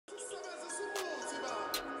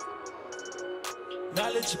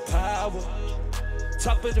knowledge and power,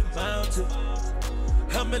 top of the mountain.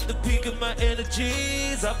 I'm at the peak of my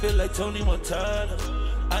energies. I feel like Tony Montana.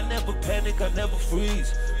 I never panic, I never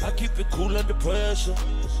freeze. I keep it cool under pressure.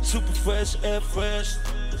 Super fresh, air fresh.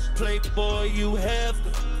 Playboy, you have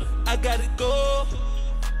to. I gotta go.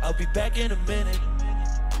 I'll be back in a minute.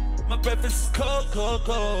 My breakfast is cold, cold,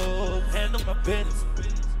 cold. Handle my business.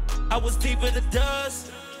 I was deep in the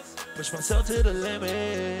dust. Push myself to the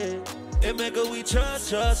limit. And make a we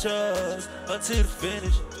trust until the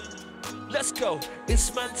finish. Let's go.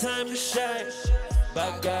 It's my time to shine.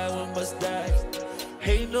 By God, one must die.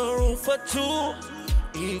 Ain't no room for two.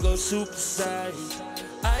 Ego supersize.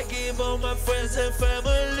 I give all my friends and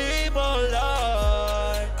family more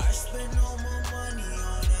life. I spend all my money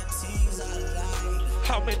on the things I like.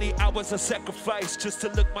 How many hours I sacrifice just to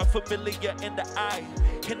look my familiar in the eye?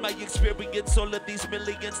 In my experience, all of these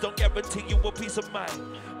millions don't guarantee you a peace of mind.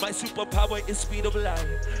 My superpower is speed of light.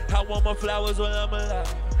 I want my flowers while I'm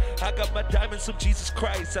alive. I got my diamonds from Jesus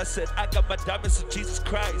Christ. I said, I got my diamonds from Jesus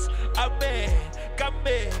Christ. Amen. Got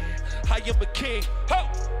me. I am a king. Ho!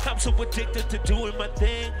 I'm so addicted to doing my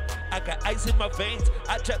thing. I got ice in my veins.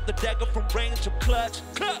 I drop the dagger from range. I'm clutch.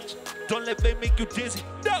 Don't let fame make you dizzy.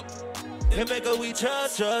 No. And make a we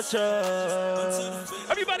trust.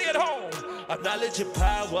 Everybody at home. I'm knowledge and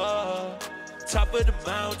power. Top of the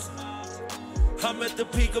mountain. I'm at the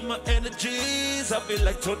peak of my energies. I feel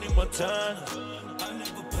like Tony Montana. I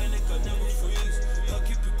never panic, I never freeze. I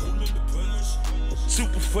keep it cool in the pressure.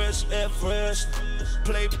 Super fresh, air fresh.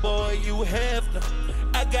 Playboy, you have none.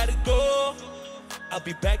 I gotta go. I'll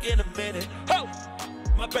be back in a minute. Ho!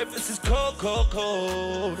 My breakfast is cold, cold,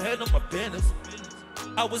 cold. Handle my business.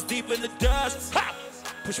 I was deep in the dust. Ha!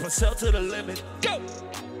 Push myself to the limit. Go!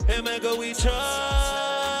 And man, go we trust.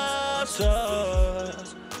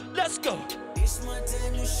 Let's go. It's my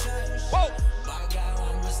time to shine. Whoa! By God,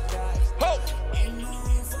 I must die. Ho! Ain't no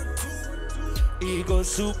room for two. Ego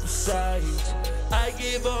supersize. I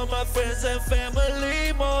give all my friends and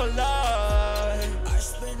family more life. I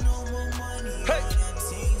spend all my money on the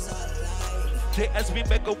things I like. They ask me,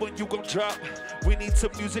 Mecca, when you gon' drop? We need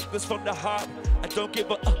some music that's from the heart. I don't give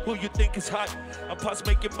a who you think is hot. I'm past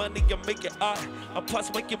making money, I make it art. I'm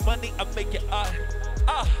past making money, I make it art.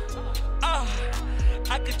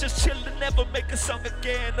 I could just chill and never make a song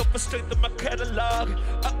again. Over strength of my catalog.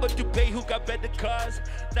 Up with Dubay who got better cars.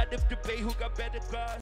 Not if Dubay who got better cars.